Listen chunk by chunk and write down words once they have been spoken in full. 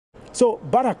So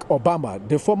Barack Obama,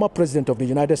 the former president of the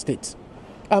United States,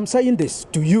 I'm saying this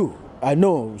to you. I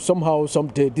know somehow,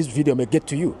 someday this video may get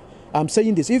to you. I'm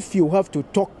saying this, if you want to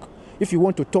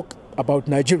talk about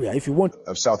Nigeria, if you want...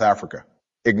 Of South Africa.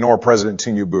 Ignore President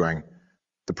Tinubu during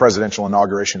the presidential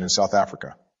inauguration in South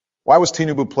Africa. Why was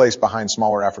Tinubu placed behind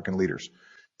smaller African leaders?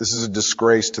 This is a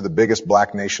disgrace to the biggest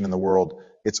black nation in the world.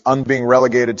 It's being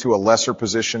relegated to a lesser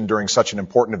position during such an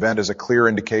important event is a clear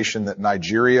indication that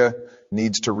Nigeria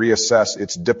needs to reassess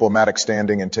its diplomatic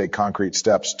standing and take concrete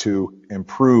steps to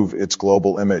improve its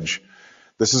global image.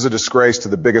 This is a disgrace to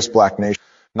the biggest black nation.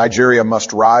 Nigeria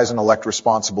must rise and elect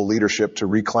responsible leadership to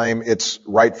reclaim its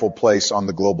rightful place on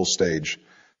the global stage.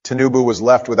 Tinubu was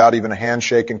left without even a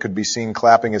handshake and could be seen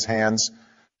clapping his hands,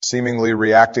 seemingly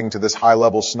reacting to this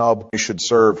high-level snub. He should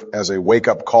serve as a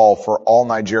wake-up call for all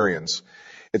Nigerians.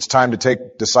 It's time to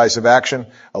take decisive action,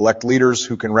 elect leaders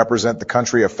who can represent the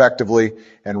country effectively,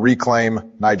 and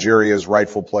reclaim Nigeria's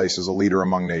rightful place as a leader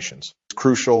among nations. It's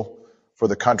crucial for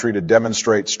the country to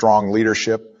demonstrate strong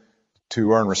leadership,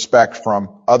 to earn respect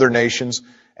from other nations,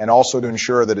 and also to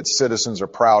ensure that its citizens are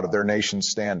proud of their nation's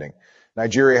standing.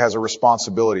 Nigeria has a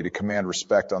responsibility to command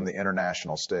respect on the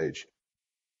international stage.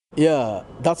 Yeah,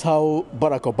 that's how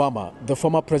Barack Obama, the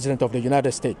former president of the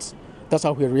United States, that's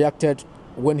how he reacted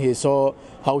when he saw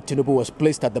how Tinubu was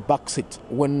placed at the back seat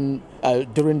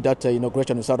during that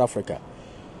inauguration in South Africa.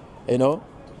 You know,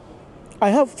 I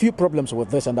have few problems with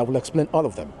this, and I will explain all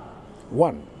of them.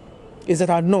 One is that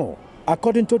I know,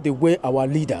 according to the way our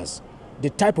leaders, the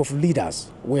type of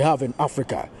leaders we have in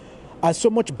Africa, I so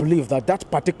much believe that that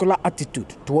particular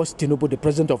attitude towards Tinubu, the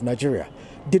president of Nigeria,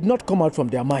 did not come out from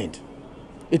their mind.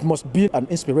 It must be an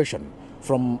inspiration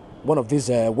from one of these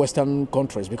Western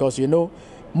countries, because, you know,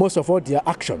 most of all their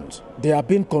actions, they are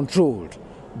being controlled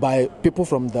by people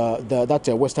from that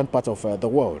Western part of the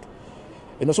world.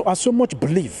 You know, so I so much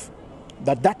believe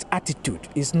that that attitude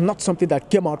is not something that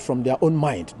came out from their own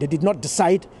mind. They did not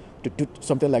decide to do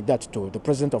something like that to the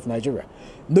president of Nigeria,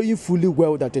 knowing fully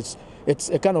well that it's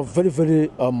a kind of very,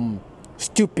 very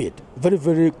stupid, very,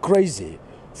 very crazy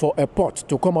for a pot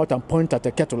to come out and point at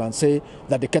a kettle and say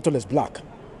that the kettle is black.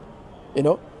 You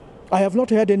know, I have not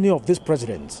heard any of these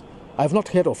presidents. I have not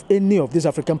heard of any of these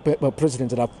African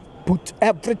presidents that have put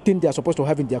everything they are supposed to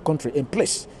have in their country in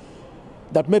place.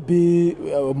 That maybe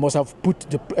must have put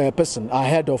the person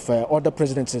ahead of other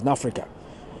presidents in Africa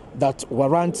that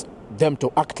warrant them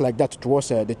to act like that towards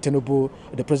the Tinubu,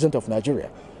 the president of Nigeria.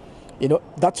 You know,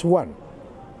 that's one.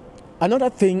 Another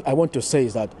thing I want to say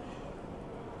is that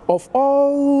of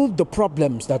all the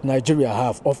problems that Nigeria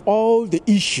have, of all the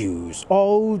issues,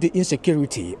 all the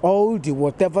insecurity, all the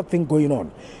whatever thing going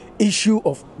on, issue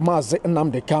of Mazi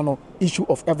Nnamdi Kanu, issue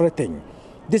of everything,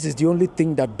 this is the only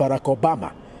thing that Barack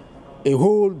Obama,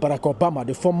 Barack Obama,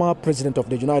 the former president of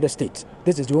the United States,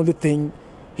 this is the only thing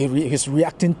he's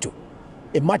reacting to.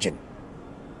 Imagine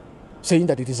saying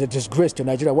that it is a disgrace to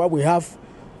Nigeria while we have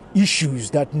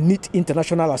issues that need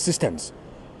international assistance.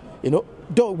 You know,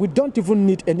 we don't even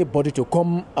need anybody to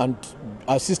come and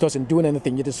assist us in doing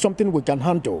anything. It is something we can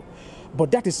handle.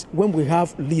 But that is when we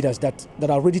have leaders that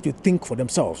are ready to think for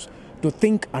themselves, to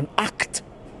think and act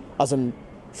as in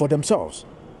for themselves,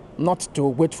 not to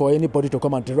wait for anybody to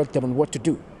come and direct them on what to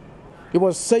do. He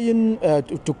was saying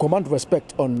to command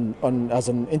respect as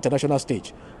an international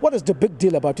stage. What is the big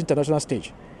deal about international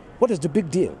stage? What is the big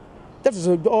deal? That is,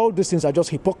 all these things are just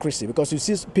hypocrisy, because you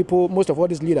see people, most of all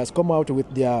these leaders come out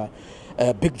with their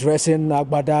big dressing,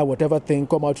 agbada, whatever thing,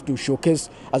 come out to showcase,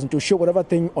 as in to show whatever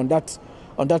thing on that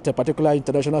particular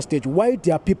international stage. Why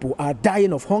their people are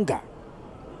dying of hunger.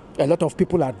 A lot of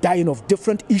people are dying of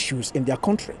different issues in their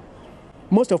country.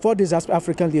 Most of all these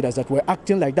African leaders that were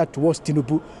acting like that towards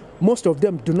Tinubu, most of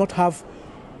them do not have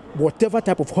whatever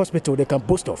type of hospital they can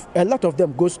boast of. A lot of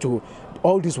them goes to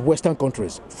all these Western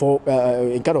countries for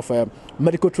in kind of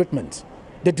medical treatment.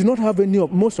 They do not have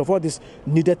most of all these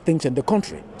needed things in the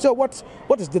country. So what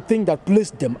is the thing that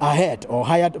placed them ahead or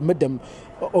made them,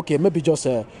 okay, maybe just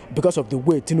because of the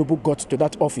way Tinubu got to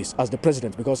that office as the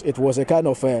president, because it was a kind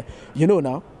of, you know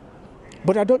now.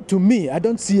 But to me, I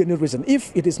don't see any reason.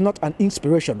 If it is not an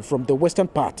inspiration from the Western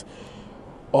part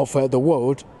of the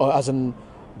world, or as in,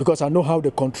 because I know how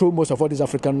they control most of all these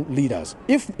African leaders.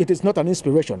 If it is not an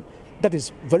inspiration, that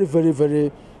is very, very,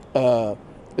 very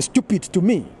stupid to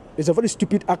me. It's a very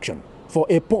stupid action for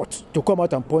a pot to come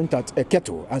out and point at a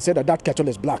kettle and say that that kettle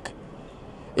is black.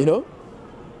 You know?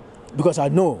 Because I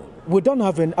know we don't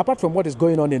have any, apart from what is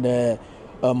going on in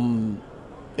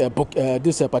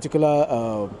this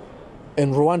particular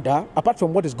in Rwanda, apart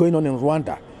from what is going on in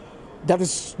Rwanda, there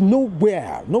is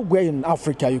nowhere in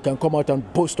Africa you can come out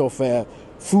and boast of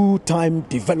full-time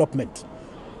development.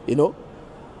 You know,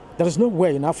 there is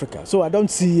nowhere in Africa. So I don't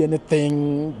see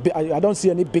anything, I don't see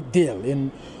any big deal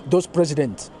in those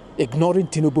presidents ignoring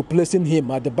Tinubu, placing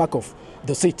him at the back of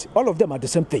the seat. All of them are the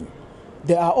same thing.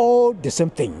 They are all the same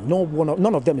thing.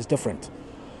 None of them is different.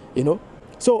 You know.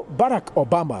 So Barack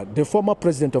Obama, the former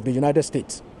president of the United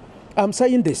States, I'm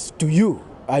saying this to you.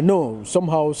 I know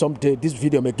somehow, someday, this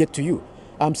video may get to you.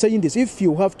 I'm saying this, if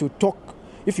you want to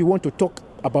talk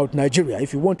about Nigeria,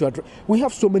 if you want to address, we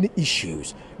have so many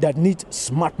issues that need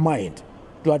smart mind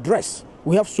to address.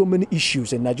 We have so many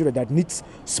issues in Nigeria that needs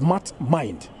smart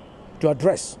mind to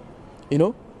address, you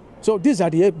know. So these are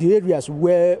the areas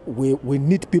where we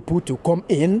need people to come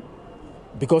in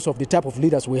because of the type of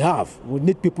leaders we have. We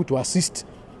need people to assist.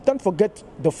 Don't forget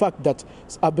the fact that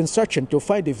I've been searching to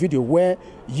find a video where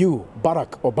you,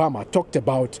 Barack Obama, talked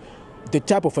about the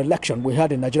type of election we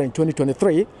had in Nigeria in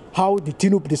 2023, how the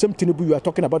same Tinubu you are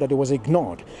talking about, that he was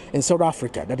ignored in South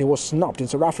Africa, that he was snubbed in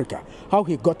South Africa, how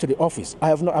he got to the office.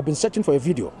 I've been searching for a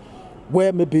video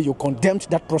where maybe you condemned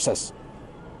that process,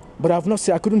 but I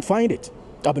couldn't find it.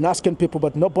 I've been asking people,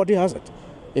 but nobody has it,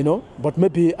 you know. But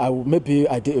maybe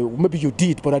you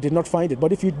did, but I did not find it.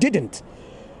 But if you didn't,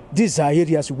 these are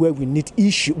areas where we need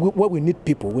where we need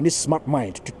people, we need smart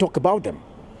mind to talk about them.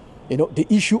 You know, the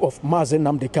issue of Mazi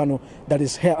Nnamdi Kanu that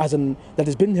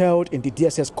is being held in the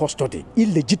DSS custody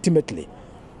illegitimately.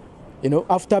 You know,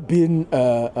 after being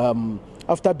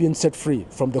set free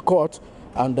from the court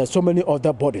and so many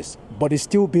other bodies, but is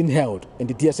still being held in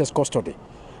the DSS custody.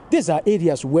 These are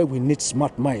areas where we need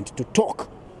smart mind to talk,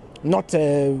 not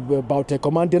about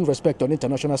commanding respect on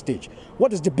international stage.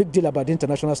 What is the big deal about the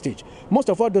international stage? Most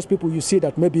of all those people you see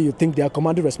that maybe you think they are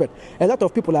commanding respect, a lot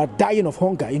of people are dying of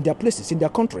hunger in their places, in their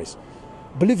countries.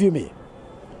 Believe you me,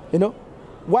 you know.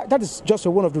 That is just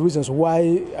one of the reasons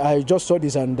why I just saw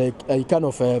this and I kind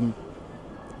of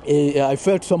I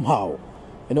felt somehow,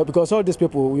 you know, because all these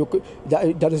people,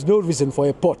 there is no reason for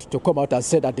a pot to come out and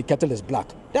say that the kettle is black.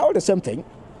 They're all the same thing.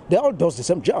 They all do the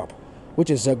same job, which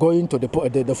is going to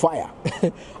the fire.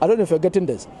 I don't know if you're getting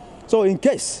this. So in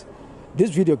case this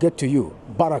video get to you,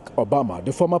 Barack Obama,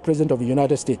 the former president of the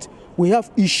United States, we have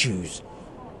issues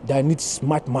that need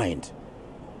smart mind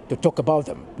to talk about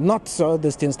them. Not all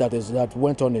these things that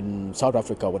went on in South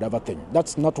Africa, whatever thing.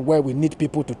 That's not where we need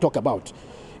people to talk about.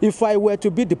 If I were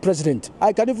to be the president,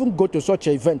 I can even go to such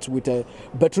an event with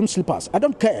bedroom slippers. I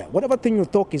don't care. Whatever thing you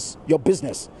talk is your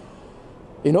business.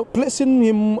 You know, placing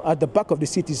him at the back of the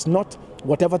seat is not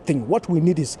whatever thing. What we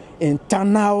need is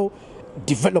internal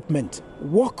development.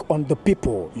 Work on the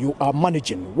people you are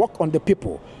managing. Work on the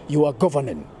people you are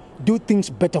governing. Do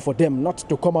things better for them, not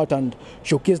to come out and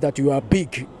showcase that you are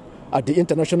big at the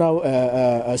international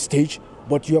stage,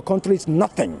 but your country is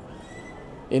nothing.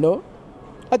 You know,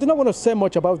 I do not want to say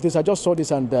much about this. I just saw this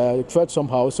and it felt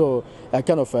somehow, so I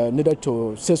kind of needed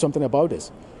to say something about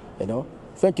this. You know,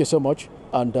 thank you so much.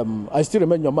 And I still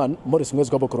remain your man, Moris Nwa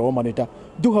Ezike Oba.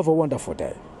 Do have a wonderful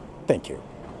day. Thank you.